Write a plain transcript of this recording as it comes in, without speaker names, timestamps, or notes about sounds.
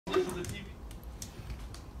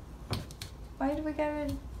Why do we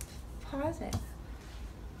gotta pause it?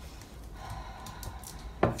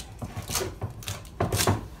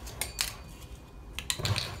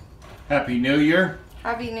 Happy New Year.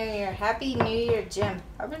 Happy New Year. Happy New Year, Jim.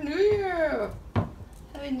 Happy New Year.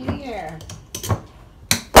 Happy New Year.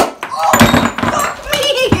 Oh, fuck me!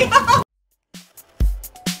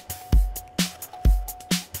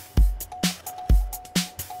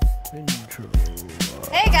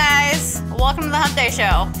 Hey guys, welcome to the Hump Day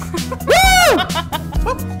Show.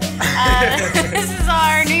 This is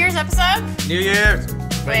our New Year's episode. New Year's.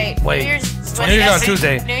 Wait. New Year's on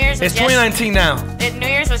Tuesday. New Year's was it's 2019 now. New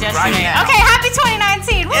Year's was yesterday. Right now. Okay, happy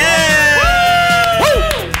 2019. Woo! Yay!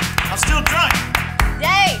 I'm still drunk.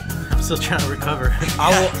 Yay! I'm still trying to recover.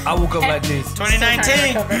 I will go back this.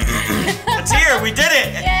 2019. It's here. We did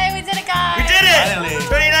it. Yay, we did it, guys. We did it. Finally.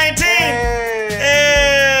 2019. I'm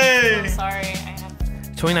Hey. sorry. I have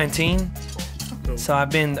 2019. So I've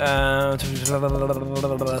been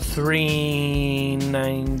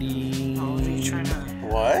 390.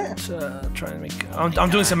 What? Trying to make. I'm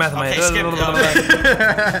doing some mathematics. Okay, skip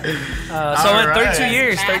So I went 32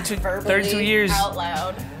 years. math 32 years. out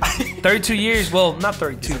loud. 32 years. Well, not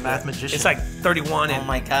 32. Math magician. It's like 31 in Oh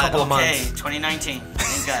my a God. couple of Okay. months. 2019.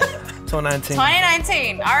 Thank God. 2019.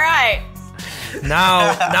 2019. All right.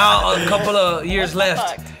 Now a couple of years What the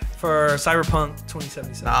left fuck? for Cyberpunk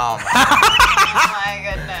 2077. Oh, Oh my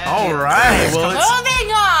goodness. all right. Well,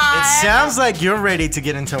 Moving on. it sounds like you're ready to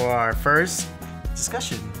get into our first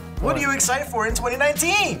discussion. What are you excited for in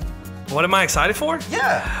 2019? What am I excited for?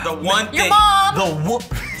 Yeah. The one thing. Your mom. The whoop.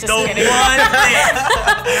 Just The kidding. one thing.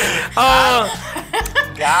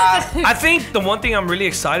 God. I think the one thing I'm really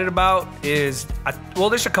excited about is, well,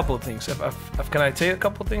 there's a couple of things. Can I tell you a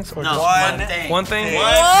couple of things? Or No, just one thing. one thing?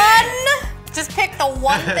 One. Just pick the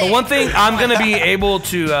one thing. The one thing I'm gonna be able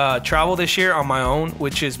to travel this year on my own,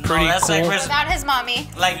 which is pretty that's cool. like Without his mommy.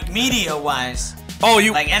 Like media-wise. Oh,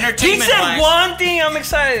 you like He entertainment said wise. one thing. I'm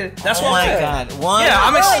excited. That's Oh what my I said. God. One. Yeah,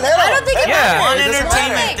 I'm excited. I don't think it Yeah. matters. One It doesn't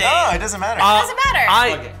entertainment matter. thing. No, it doesn't matter. doesn't matter.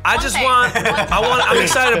 I just thing. want. One thing. I'm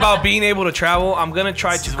excited about being able to travel. I'm gonna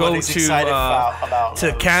try This to is go what he's excited about to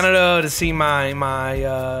Lowe's. Canada to see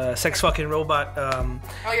my sex fucking robot Oh,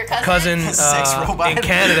 your cousin? Sex robot. in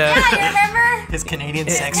Canada. Yeah, you remember? His Canadian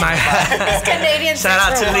sex My- This Canadian Shout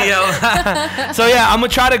out sex to robot. Leo. So yeah, I'm gonna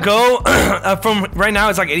try to go from right now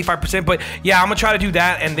it's like 85%, but yeah, I'm gonna try to do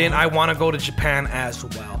that, and then I want to go to Japan as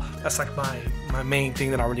well. That's like my main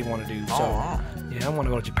thing that I really want to do. So wow. yeah, I want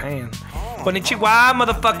to go to Japan. Konnichiwa,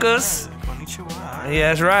 motherfuckers. Konnichiwa. Yeah,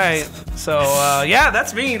 that's right. So yeah,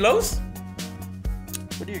 that's me, Los.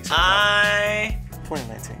 What are you excited about?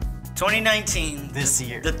 2019. 2019. This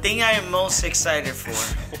year. The thing I am most excited for,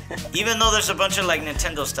 even though there's a bunch of like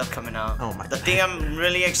Nintendo stuff coming out, Oh my the God. thing I'm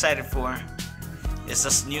really excited for is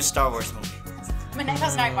this new Star Wars movie.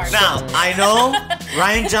 Maneko's nightmare. Now, I know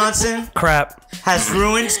Rian Johnson Crap. has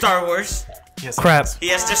ruined Star Wars. Yes, Crap. He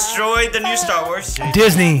has destroyed the new Star Wars.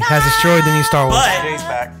 Disney has destroyed the new Star Wars. Jay's But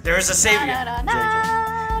back. there is a savior.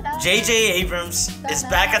 J.J. Abrams is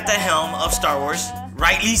back at the helm of Star Wars.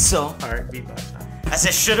 Rightly so, Alright, beatbox now. as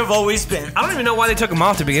it should have always been. I don't even know why they took him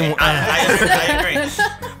off to begin with. I agree.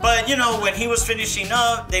 But you know, when he was finishing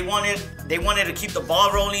up, they wanted to keep the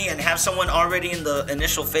ball rolling and have someone already in the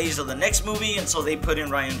initial phase of the next movie, and so they put in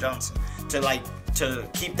Rian Johnson to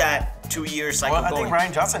keep that 2-year cycle Well, I going. think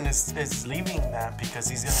Rian Johnson is leaving that because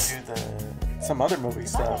he's gonna do some other movie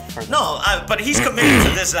stuff. For No, but he's committed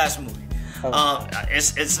to this last movie.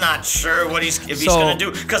 It's not sure what if he's gonna do,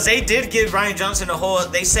 because they did give Rian Johnson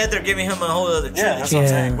they said they're giving him a whole other trilogy, Yeah, that's what I'm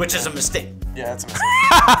saying. which is a mistake. Yeah, that's amazing.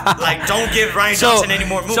 Like, don't give Rian Johnson any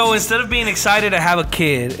more movies. So instead of being excited to have a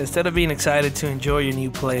kid, instead of being excited to enjoy your new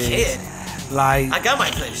place, Kid, like I got my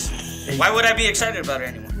place. Why would I be excited about it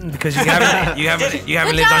anymore? because you haven't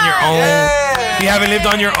Good lived on your job. own. Yay! You haven't lived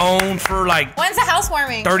on your own for like When's the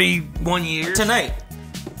housewarming? 31 years. Tonight.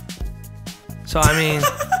 So I mean,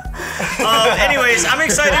 Anyways, I'm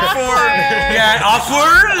excited for. yeah,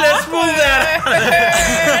 awkward. Let's move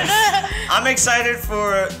that. I'm excited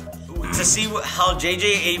to see how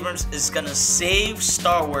J.J. Abrams is gonna save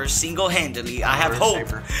Star Wars single-handedly. I have hope,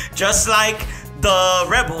 Saber. just like the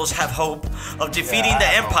Rebels have hope of defeating the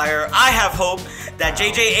Empire. I have hope that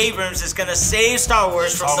J.J. Abrams is gonna save Star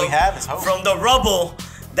Wars from all we have is hope. from the rubble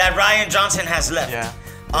that Rian Johnson has left. Yeah.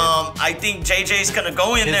 I think JJ's gonna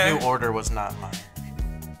go in His there. new order was not mine.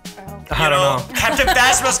 I don't know. Captain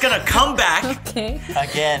Phasma's gonna come back. Okay.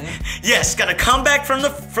 Again. Yes, gonna come back from the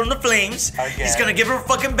flames. Again. He's gonna give her a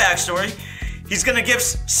fucking backstory. He's gonna give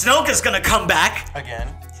Snoke is gonna come back. Again.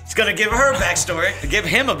 He's gonna give her a backstory. Give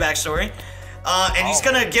him a backstory. and he's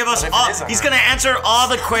gonna give us What if it all. is a He's her? gonna answer all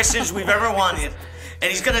the questions we've ever wanted,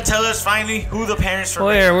 and he's gonna tell us finally who the parents for.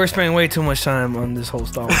 Well, yeah, we're spending way too much time on this whole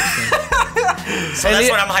Star Wars thing. So that's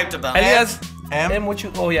what I'm hyped about. Elias, Em? and what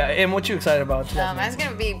you? Oh yeah, and what you excited about? Mine's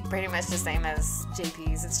gonna be pretty much the same as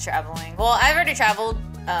JP's. It's traveling. Well, I've already traveled.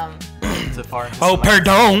 So far. Oh,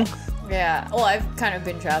 pardon. Yeah. Well, I've kind of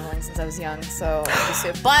been traveling since I was young, so I'm used to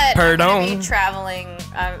it. But Pardon. I'm gonna be traveling.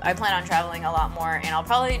 I plan on traveling a lot more, and I'll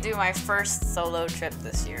probably do my first solo trip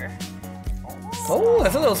this year. Oh,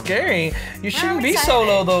 that's a little scary. You shouldn't I'm be excited.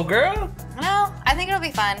 solo though, girl. No, I think it'll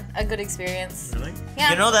be fun. A good experience. Really? Yeah.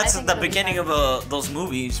 You know, I that's think the it'll be beginning fun. of those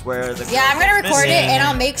movies where the. Yeah, I'm girl gonna goes record it missing. and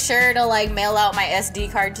I'll make sure to like mail out my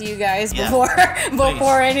SD card to you guys Yeah.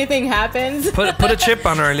 before anything happens. Put a chip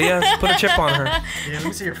on her, Elias. Put a chip on her. Yeah, let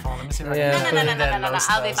me see your phone. Let me see if I Yeah. can No,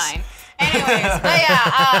 I'll be fine. Anyways, but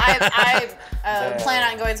yeah, I plan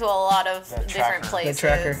on going to a lot of different tracker. places. The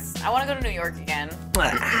tracker. I want to go to New York again.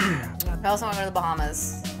 I also want to go to the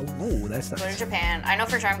Bahamas. Ooh, that's Go to nice. Japan. I know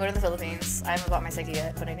for sure I'm going to the Philippines. I haven't bought my ticket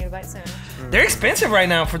yet, but I need to buy it soon. They're expensive right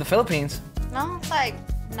now for the Philippines. No, it's like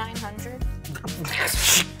 900.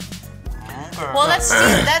 Well, that's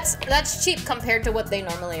cheap. That's cheap compared to what they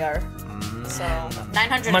normally are. So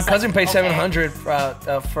 900. My is cousin like, paid okay.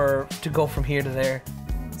 $700 for to go from here to there.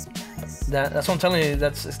 That's what I'm telling you.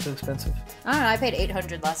 It's too expensive. I don't know. I paid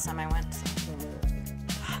 800 last time I went.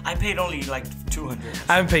 I paid only like 200.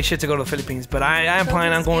 I haven't paid shit to go to the Philippines, but I am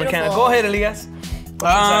planning on going to Canada. beautiful. Go ahead, Elias. What you excited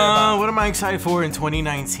about? What am I excited for in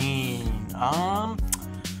 2019?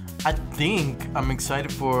 I think I'm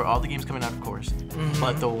excited for all the games coming out, of course.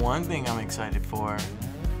 But the one thing I'm excited for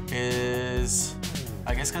is,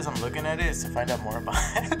 I guess because I'm looking at it, is to find out more about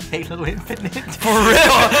Halo Infinite. For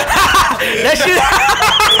real?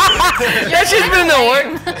 that shit's been the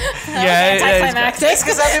work. Yeah, Anticlimactic. It's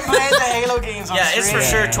because I've been playing the Halo games on Yeah, it's for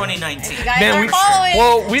stream. sure 2019. You guys Man, are we- following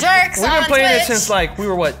Well, we've jerks been on playing it Twitch. since like we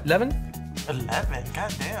were what 11? 11.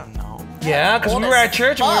 Goddamn, no. Yeah, because we old were as at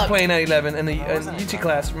church and we were fuck. playing at 11 in the wasn't UT 11.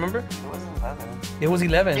 class. Remember? It wasn't 11. It was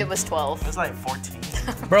 11. It was 12. It was like 14.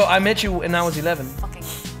 Bro, I met you and I was 11. Fucking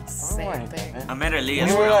same thing. I met Elias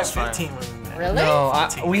We when were I like was 5. 15 when we met. Really? No,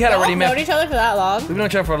 we had Y'all already known met. each other for that long? We've known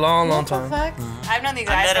each other for a long, long What the time. fuck? I've known these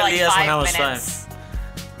I guys met for like Elias when I 5 was minutes.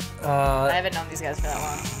 I haven't known these guys for that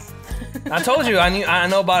long. I told you, I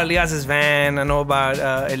know about Elias's van. I know about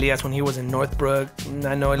Elias when he was in Northbrook.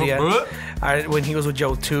 I know Elias when he was with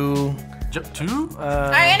Joe too. Two?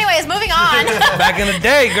 Alright, anyways, moving on. Back in the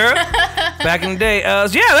day, girl. Back in the day.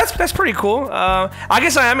 Yeah, that's pretty cool. I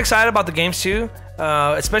guess I am excited about the games too.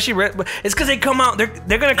 Especially it's because they come out. They're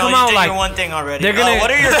gonna come you out did like your one thing already. they're gonna-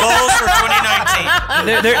 What are your goals for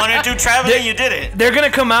 2019? they're- You want to do traveling? You did it. they're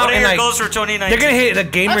gonna come out What are and your like goals for 2019? they're gonna hit the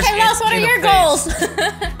gamers. Okay, Ross, what are in the your face. goals?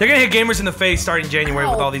 They're gonna hit gamers in the face starting January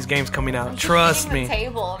with Ow. all these games coming out. Trust Hitting me. the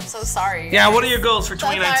table. I'm so sorry. Yeah, what are your goals for So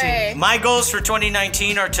 2019? sorry. My goals for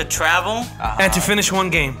 2019 are to travel. And to finish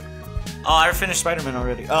one game. Oh, I finished Spider-Man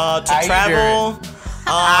already. To I travel.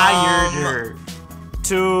 Iron.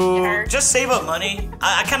 To heard. just save up money.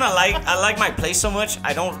 I kind of like my place so much.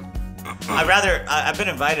 I've been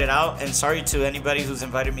invited out, and sorry to anybody who's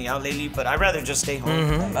invited me out lately, but I'd rather just stay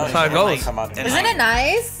home. That's how it goes. Isn't it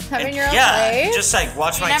nice having your own yeah, place? just like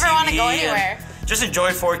watch You my never TV. wanna go and anywhere. Just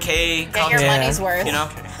enjoy 4K Get content. your money's worth. You know,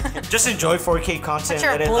 just enjoy 4K content. Put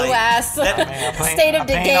your let it, blue like, ass let- state of I'm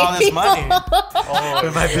paying decay. all this money.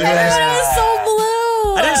 with my blue Everyone ass. was so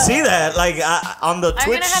blue. I didn't see that. Like on the I'm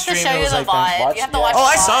Twitch gonna have to stream, show it you was the like that. VOD. You have to watch Oh, the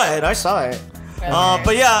I VOD. saw it. I saw it.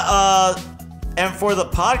 But yeah, and for the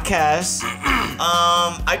podcast,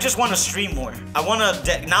 I just want to stream more. I want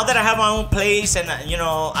to now that I have my own place and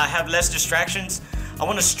I have less distractions. I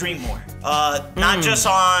want to stream more. Not just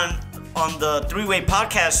on the Three-Way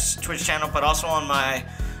Podcast Twitch channel, but also on my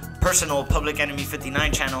personal Public Enemy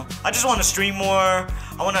 59 channel. I just want to stream more. I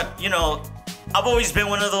want to, I've always been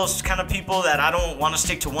one of those kind of people that I don't want to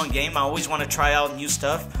stick to one game. I always want to try out new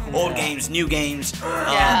stuff, old games, new games,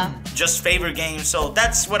 just favorite games. So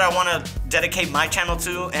that's what I want to dedicate my channel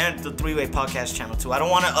to and the Three-Way Podcast channel to. I don't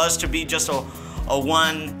want us to be just a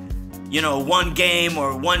one game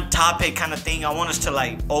or one topic kind of thing. I want us to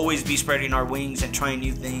like always be spreading our wings and trying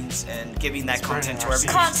new things and giving that content to our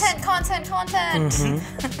viewers. Content.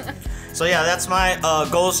 So yeah, that's my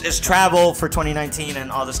goals is travel for 2019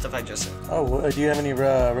 and all the stuff I just said. Oh, do you have any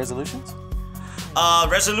resolutions?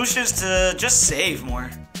 Resolutions to just save more.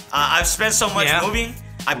 I've spent so much Yeah. moving.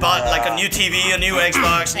 I bought like a new TV, a new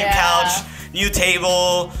Xbox, new Yeah. couch, new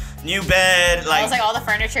table, new bed. That Like, was like all the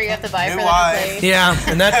furniture you have to buy New for the wife. new place. Yeah,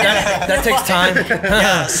 and that takes time.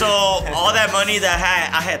 yeah, so all that money that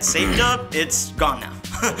I had saved up, it's gone now.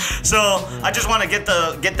 So I just want to get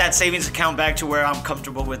that savings account back to where I'm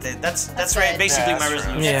comfortable with it. That's right. Basically, my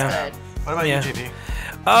resolution. Yeah. That's good. What about you, JP?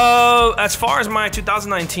 As far as my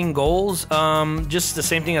 2019 goals, just the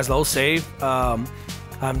same thing as low save.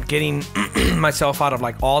 I'm getting myself out of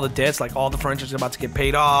like all the debts, like all the furniture is about to get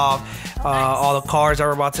paid off. All the cards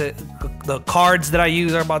the cards that I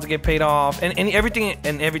use are about to get paid off, and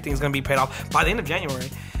everything's gonna be paid off by the end of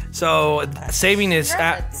January. So saving is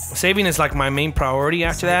like my main priority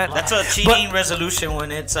after that. That's a cheating resolution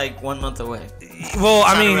when it's like 1 month away. Well,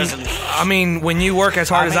 I mean, when you work as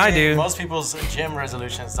hard as I do, most people's gym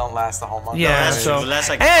resolutions don't last the whole month. Yeah.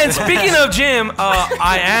 And speaking of gym,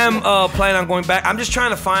 I am planning on going back. I'm just trying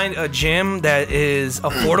to find a gym that is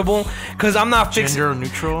affordable because I'm not fixing. Gender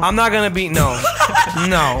neutral. I'm not gonna be no. I'm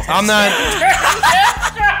not.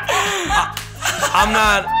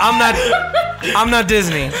 I'm not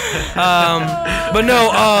Disney. But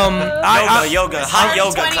no. Yoga. Hot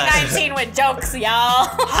yoga 2019 with jokes, y'all.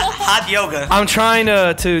 Hot yoga. I'm trying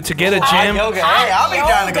to get a gym. Yoga. Hey, I'll be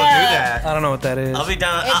down to go do that. I don't know what that is. I'll be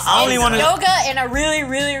down. I only want yoga in a really,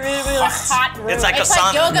 really, really, really hot room. It's like a like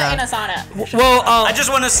sauna. yoga in a sauna. Well, I just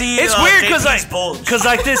want to see. It's weird because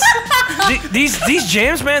like this, these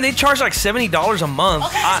gyms, man, they charge like $70 a month.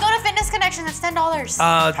 Okay, let's go to Fitness Connection. That's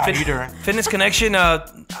 $10. Fitness Connection. I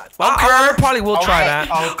probably will try that.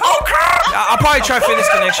 I'll probably try Fitness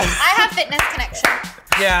Connection. I have Fitness Connection.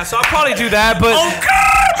 Yeah, so I'll probably do that, but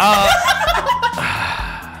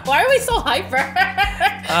why are we so hyper?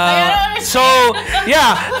 so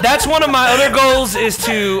yeah, that's one of my other goals is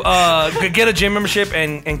to get a gym membership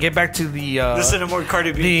and get back to listen to more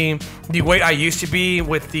Cardi B. The weight I used to be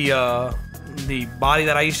with the body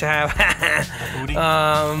that I used to have.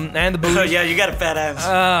 And the booty. Yeah, you got a fat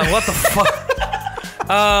ass. What the fuck?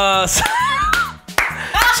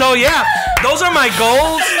 So yeah, those are my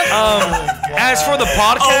goals. As for the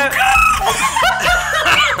podcast,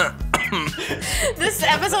 this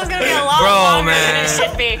episode is gonna be a lot longer than it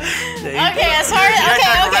should be. Okay, as far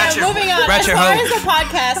as moving on. As far as the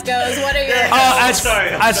podcast goes, what are your?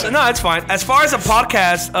 No, it's fine. As far as the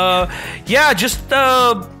podcast, yeah, just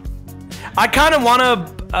I kind of want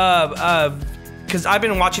to. Because I've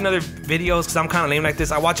been watching other videos, because I'm kind of lame like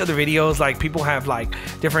this. I watch other videos, like people have like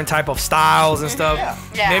different type of styles and stuff.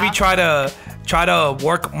 Yeah. Maybe try to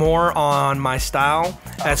work more on my style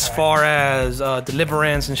as far as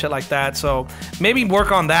deliverance and shit like that. So maybe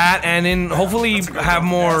work on that, and then hopefully have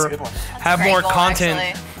more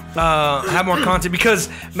content. Have more content, because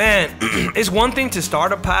man, it's one thing to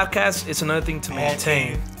start a podcast, it's another thing to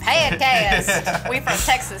maintain. Pay it, KS. We from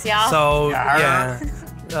Texas, y'all. So yeah.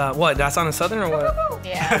 What? That's on a southern or what?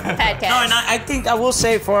 Yeah, podcast. No, and I think I will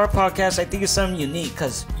say for our podcast, I think it's something unique,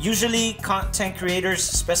 because usually content creators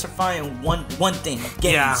specify in one thing,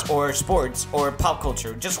 games or sports or pop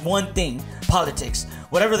culture, just one thing, politics,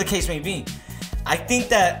 whatever the case may be. I think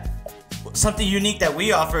that something unique that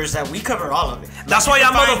we offer is that we cover all of it. That's why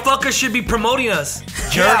y'all motherfuckers should be promoting us,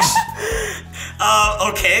 jerks.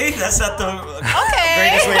 Okay, that's not the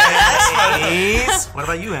greatest way to ask. What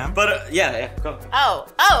about you, Em? But yeah, go. Oh,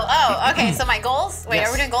 okay. So my goals. Wait,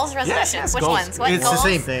 are we doing goals or resolutions? Yes, Which goals. ones? What it's goals? the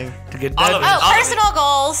same thing. To get All of it. Personal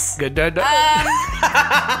goals. Good dad.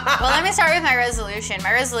 Well, let me start with my resolution.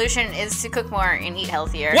 My resolution is to cook more and eat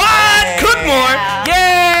healthier. What? Cook more?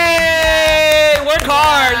 Yay! Work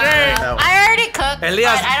hard. Yay. I already cook,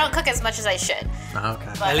 Elias, but I don't cook as much as I should.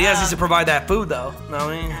 Okay. But, Elias needs to provide that food, though. Know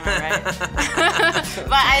what I mean?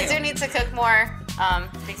 But I do need to cook more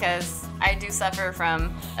because I do suffer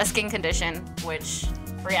from a skin condition which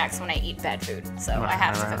reacts when I eat bad food. So I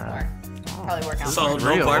have to cook more. Probably work on So it.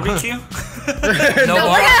 no barbecue? No,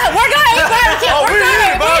 We're gonna eat barbecue.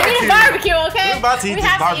 We're eating barbecue, okay? We're about to eat We this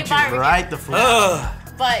have to barbecue eat barbecue. right the food.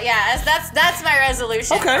 But yeah, that's my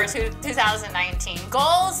resolution Okay. for 2019.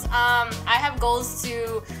 Goals, I have goals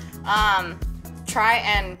to try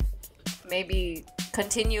and maybe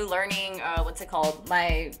continue learning, what's it called?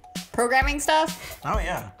 My programming stuff. Oh,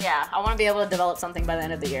 yeah. Yeah, I want to be able to develop something by the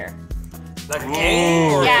end of the year. Like a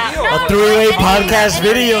game? Yeah. A three-way podcast anything.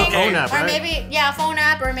 video. Phone app, Or right? maybe, phone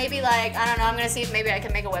app, or maybe like, I don't know, I'm going to see if maybe I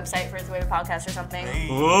can make a website for a three-way podcast or something.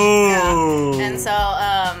 Whoa. Yeah. And so,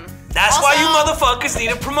 That's also, why you motherfuckers need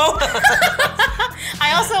to promote.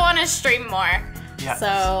 I also want to stream more. Yeah.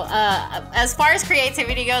 So, as far as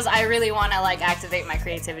creativity goes, I really want to like activate my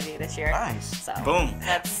creativity this year. Nice. So Boom.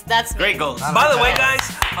 that's Great me. goals. By the way, guys,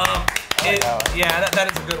 that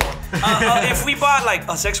is a good one. If we bought like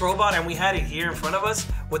a sex robot and we had it here in front of us,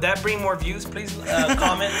 would that bring more views? Please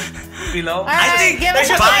comment below. All right, I think give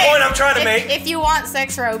that's us just a the like point I'm trying to make. If you want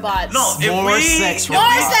sex robots. No, if More we sex More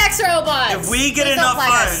robots. sex robots. if we get Please enough don't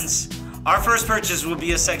flag us. funds, Our first purchase will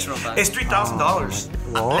be a sex robot. It's $3,000.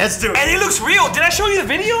 Let's do it. And it looks real. Did I show you the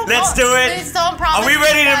video? Let's do it. Please don't promise Are we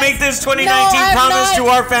ready to guys. make this 2019 I'm promise not. to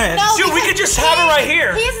our fans? No, Dude, we because could just have it right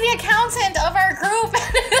here. He's the accountant of our group.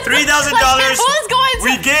 $3,000. Who's going to?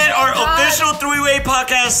 We get our God. official three-way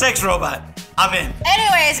podcast sex robot. I'm in.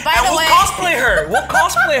 Anyways, by And the we'll way. cosplay her. We'll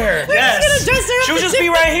cosplay her. Yes. She'll just be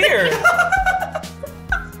right here.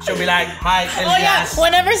 She'll be like, hi, Elias. Oh yeah,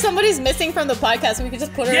 whenever somebody's missing from the podcast, we could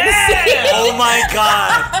just put her in the Yeah. scene. Oh my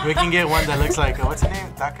god. We can get one that looks like, what's her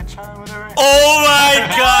name? Daka-chan, whatever? Oh my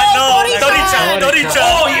god. No. Tori-chan. Tori-chan.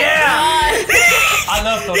 Oh, yeah. I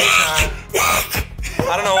love Tori-chan.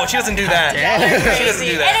 I don't know. She doesn't do that. She doesn't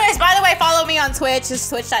do that. Anyways, by the way, follow me on Twitch. It's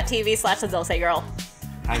twitch.tv/thedulcegirl.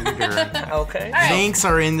 How you doing? Okay. Links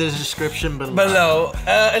are in the description below. Below.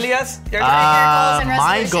 Elias, your goals and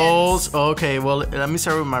My resolutions. goals. Okay, well, let me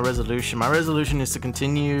start with my resolution. My resolution is to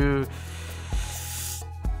continue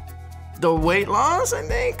the weight loss, I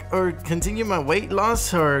think, or continue my weight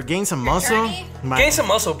loss, or gain some muscle. journey? gain some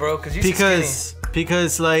muscle, bro, because you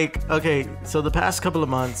Because like, okay, so the past couple of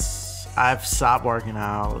months, I've stopped working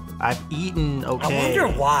out. I've eaten okay. I wonder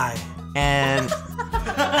why. And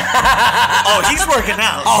Oh, he's working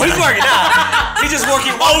out. Oh, he's working out. He's just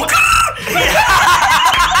working. Oh,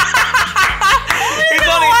 God.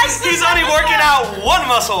 He's only working out one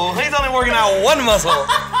muscle. He's only working out one muscle.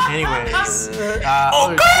 anyways,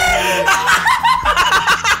 Oh, God.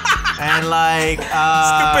 and like,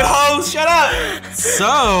 Stupid hoes, shut up.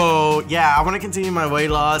 so yeah, I want to continue my weight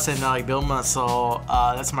loss and like build muscle.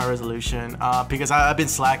 That's my resolution. Because I've been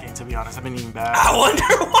slacking, to be honest. I've been eating bad. I wonder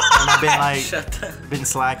why. And I've been like been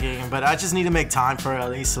slacking, but I just need to make time for at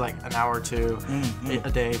least like an hour or two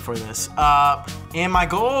a day for this. And my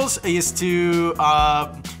goals is to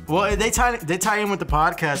well, they tie in with the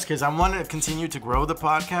podcast because I want to continue to grow the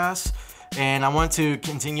podcast, and I want to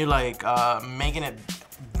continue like making it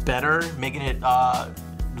better, making it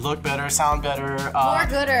look better, sound better,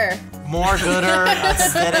 more gooder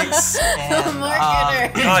aesthetics, and More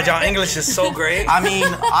gooder. God, y'all English is so great. I mean,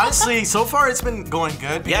 honestly, so far it's been going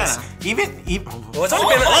good because Yeah. even Well, it's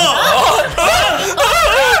only been.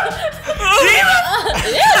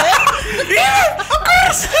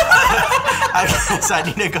 I guess I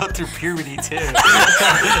need to go through puberty too.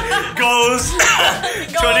 Goes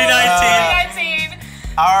 2019.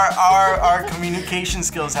 Our communication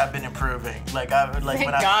skills have been improving. Like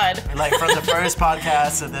Thank God. like from the first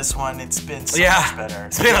podcast to this one, it's been so much better.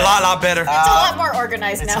 It's been a lot better. It's a lot more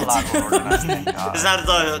organized It's now. a lot more organized. Thank God. Is that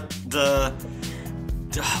the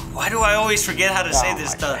why do I always forget how to say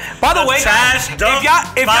this? my By the way, trash dump if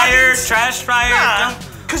y'all fire didn't- trash fryer dump.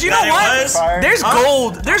 Because you That know it what? was? There's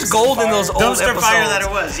gold. There's gold in those old Dumpster episodes. fire that it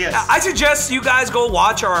was. Yes. I suggest you guys go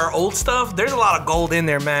watch our old stuff. There's a lot of gold in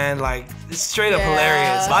there, man. Like, it's straight up Yeah.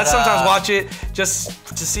 hilarious. I sometimes watch it just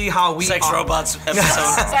to see how we Sex are. robots episode.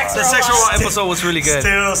 The sex robot episode was really good.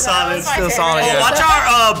 Still solid. was my Still favorite. solid. Oh, Yeah. watch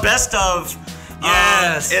our best of.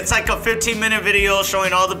 Yes. It's like a 15-minute video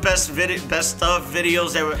showing all the best stuff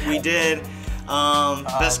videos that we did.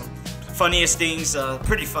 Best funniest things.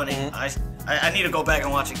 Pretty funny. I need to go back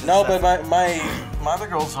and watch it. No, but my other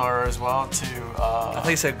goals are as well to. I thought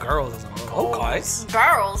you said girls. I was like, oh, guys.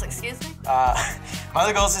 Girls, excuse me. My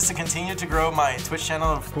other goals is to continue to grow my Twitch channel,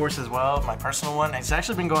 of course, as well. My personal one. It's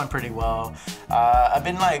actually been going pretty well. I've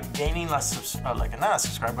been like gaining not a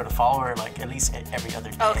subscriber, but a follower like at least every other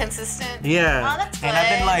day. Oh, consistent. Yeah. Oh, that's And I've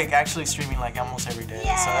been good. like actually streaming like almost every day,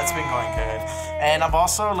 so that's been going good. And I've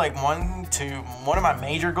also like one of my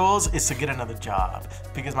major goals is to get another job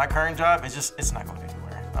because my current job is it's not going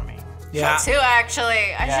anywhere. I mean, Yeah. Two,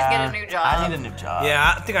 actually. I should get a new job. I need a new job.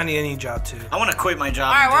 Yeah, I think I need a new job too. I want to quit my job.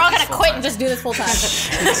 All right, and we're do all this gonna full quit time. and just do this full time.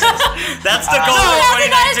 That's the goal No, of that's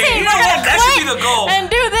another 2019. thing. You know what? That should be the goal. And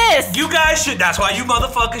do this. You guys should. That's why you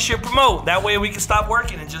motherfuckers should promote. That way we can stop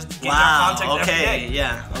working and just get our content every Okay. day.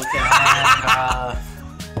 Yeah. Okay.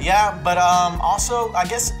 And, yeah, but also I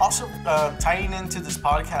guess tying into this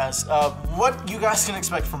podcast, what you guys can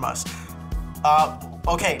expect from us.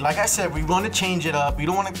 Okay, like I said, we want to change it up. We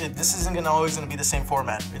don't want to. This isn't always gonna be the same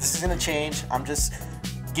format. This is gonna change.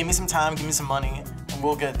 Give me some time, give me some money, and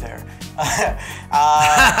we'll get there.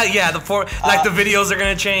 Yeah, the videos are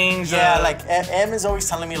gonna change. Yeah, like M is always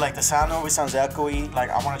telling me like the sound always sounds echoey. Like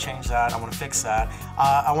I want to change that. I want to fix that.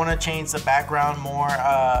 I want to change the background more.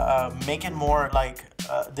 Make it more like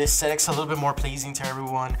the aesthetics a little bit more pleasing to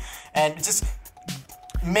everyone, and just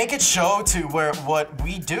make it show to where what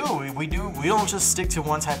we do. We don't just stick to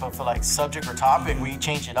one type of like subject or topic. We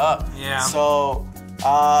change it up. Yeah. So.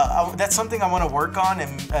 That's something I want to work on,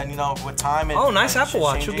 and you know, with time. And, Oh, nice and Apple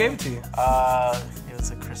Watch. Who changing, gave it to you? It was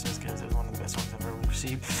a Christmas gift. It was one of the best ones I've ever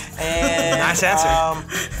received. And, Nice answer.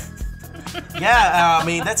 Yeah, I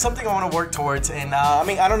mean that's something I want to work towards, and I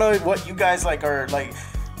mean I don't know what you guys are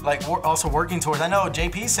also working towards. I know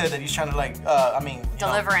JP said that he's trying to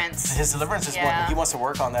Deliverance. His deliverance is what he wants to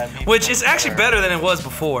work on that, which is actually better than it was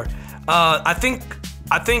before. I think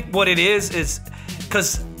what it is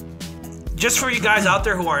because just for you guys out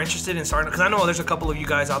there who are interested in starting, because I know there's a couple of you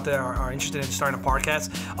guys out there are interested in starting a podcast.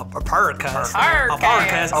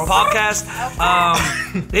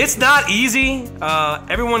 It's not easy.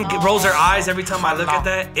 Everyone rolls their eyes every time I look at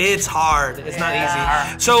that. It's hard. It's not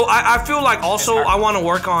easy. So I feel like also I want to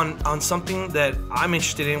work on something that I'm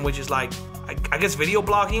interested in, which is like I guess video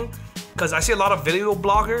blogging. Because I see a lot of video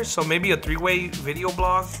bloggers, so maybe a 3-way video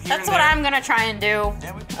blog. That's what I'm gonna try and do.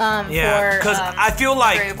 Because I feel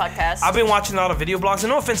like podcast. I've been watching a lot of video blogs, and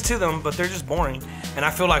no offense to them, but they're just boring. And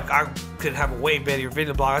I feel like I could have a way better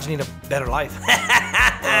video blog. I just need a better life.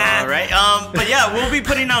 All right. But yeah, we'll be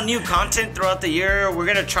putting out new content throughout the year. We're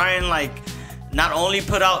gonna try and not only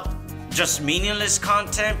put out just meaningless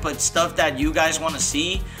content, but stuff that you guys want to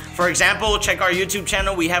see. For example, check our YouTube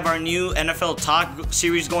channel. We have our new NFL Talk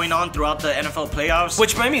series going on throughout the NFL playoffs.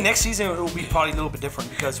 Which maybe next season it will be probably a little bit different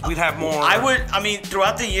because we'd have more.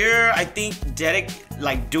 Throughout the year, I think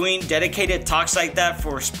doing dedicated talks like that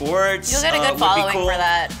for sports. You'll get a good following for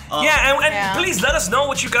that. And please let us know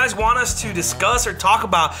what you guys want us to discuss or talk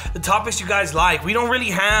about, the topics you guys like. We don't really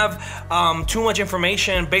have too much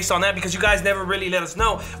information based on that because you guys never really let us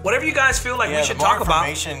know. Whatever you guys feel like we should talk about. The more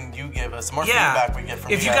information you give us, the more feedback we get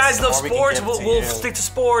from you guys. If you guys love sports, we'll stick to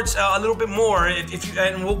sports a little bit more.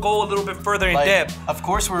 And we'll go a little bit further in depth. Of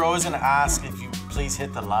course, we're always going to ask if you please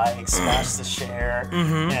hit the like, smash the share,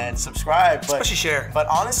 and subscribe. Especially share. But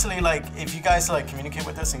honestly, if you guys communicate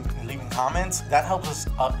with us and leaving comments, that helps us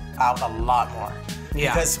out a lot more.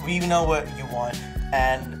 Yeah. Because we know what you want,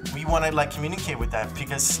 and we want to communicate with that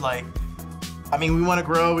because we want to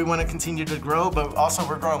grow, we want to continue to grow, but also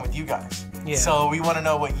we're growing with you guys. Yeah. So we want to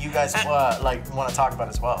know what you guys want to talk about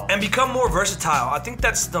as well. And become more versatile. I think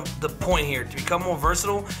that's the point here, to become more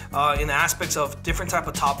versatile in the aspects of different type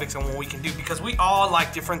of topics and what we can do. Because we all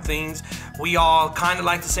like different things. We all kind of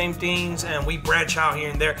like the same things, and we branch out here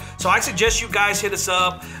and there. So I suggest you guys hit us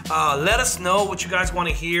up. Let us know what you guys want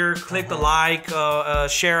to hear. Click the like,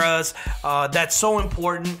 share us. That's so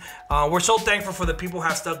important. We're so thankful for the people who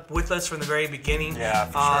have stuck with us from the very beginning. Yeah,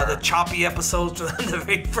 for sure. The choppy episodes, the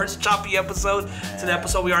very first choppy episode to the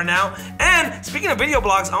episode we are now. And speaking of video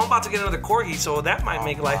blogs, I'm about to get another corgi, so that might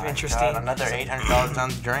make life interesting. God, another $800 down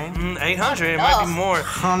the drain? 800, it might be more.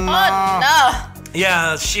 Oh no!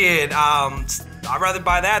 Yeah, shit. I'd rather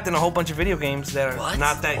buy that than a whole bunch of video games that are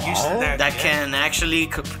not that used to that. That can actually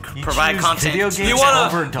provide content. Video games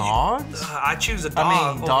over dogs? I choose a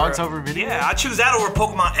dog. Dogs over video games? Yeah, I choose that over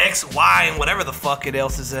Pokemon X, Y, and whatever the fuck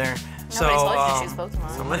else is there. Nobody's told you to choose Pokemon.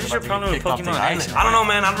 So what is your problem with Pokemon X? I don't know,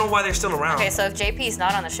 man. I don't know why they're still around. Okay, so if JP's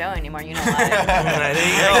not on the show anymore, you know why. There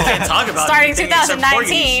you go. We can't talk about Starting anything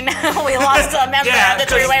 2019, we lost a member of the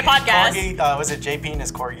Three-Way Podcast. Corgi, was it JP and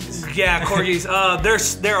his corgis? Yeah, corgis.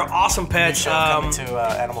 They're awesome pets. Coming to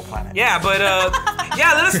Animal Planet. Yeah, but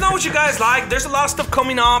let us know what you guys like. There's a lot of stuff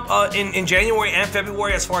coming up in January and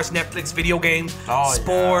February as far as Netflix, video games,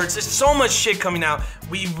 sports. There's so much shit coming out.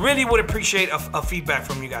 We really would appreciate a feedback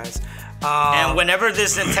from you guys. And whenever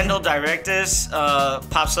this Nintendo Direct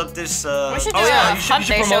pops up this... we should do a Hump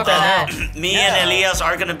Day Show for that. Me and Elias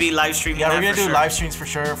are going to be live streaming. Yeah, we're going to do live streams for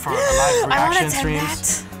sure, for live reaction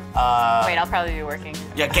streams. Wait, I'll probably be working.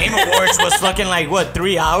 Yeah, Game Awards was fucking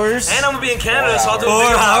 3 hours? And I'm going to be in Canada, so I'll do 4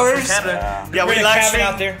 hours?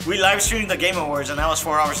 Yeah, we live streamed the Game Awards, and that was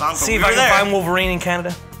 4 hours long. See if I can find Wolverine in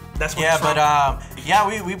Canada. That's what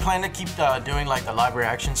we plan to keep doing the live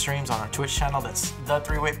reaction streams on our Twitch channel. That's the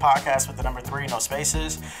Three-Way Podcast with the number 3, no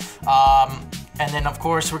spaces. And then of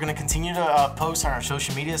course we're gonna continue to post on our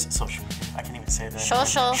social media. I can't even say that.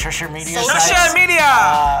 Social media.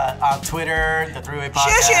 On Twitter, the Three-Way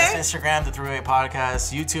Podcast. Instagram, the Three-Way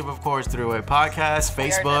Podcast. YouTube, of course, Three-Way Podcast.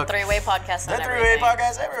 Facebook, the Three-Way Podcast. The Three-Way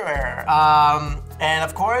Podcast everywhere. And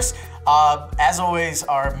of course, as always,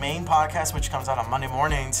 our main podcast, which comes out on Monday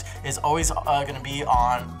mornings, is always going to be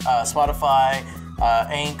on Spotify,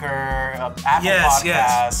 Anchor, Apple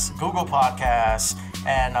Podcasts, Google Podcasts,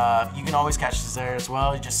 and you can always catch us there as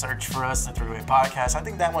well. You just search for us, the Three-Way Podcast. I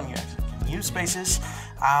think that one you actually can use spaces.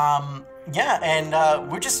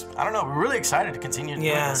 We're just, I don't know, we're really excited to continue doing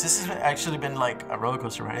this. This has actually been a roller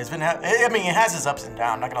coaster ride. It's been, it has its ups and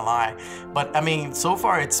downs, not gonna lie. But, so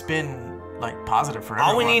far it's been, positive for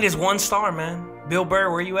everyone. All we need is 1 star, man. Bill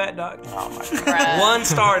Burr, where you at, dog? Oh my god. 1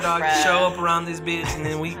 star, dog. Bruh. Show up around this bitch, and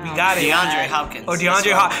then we got it. DeAndre Hopkins. Oh,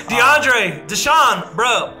 DeAndre, Deshaun,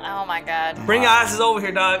 bro. Oh my god. Bring your asses over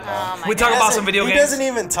here, dog. Oh my We talk God. about some video He games. doesn't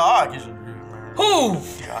even talk. He's just, Who?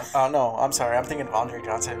 oh no, I'm sorry. I'm thinking of Andre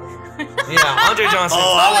Johnson. Yeah, Andre Johnson.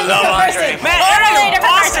 Oh, I would love Andre. Man, Totally Ariel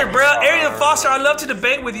different Foster, person. bro. Ariel Foster, I'd love to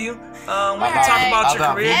debate with you. We can talk about your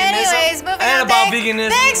About career. Anyways, moving And on. about veganism.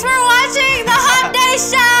 Thanks for watching the Hump Day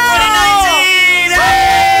Show. 2019.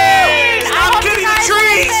 I Stop hope you cutting the guys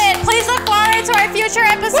trees. listen. Please look forward to our future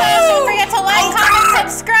episodes. Don't forget to like, comment,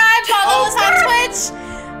 subscribe, follow us on Twitch.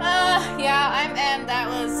 And that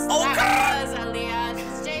was Elias.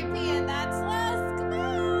 It's JP, and that's Les. Come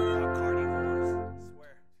on.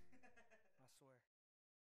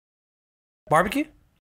 Barbecue?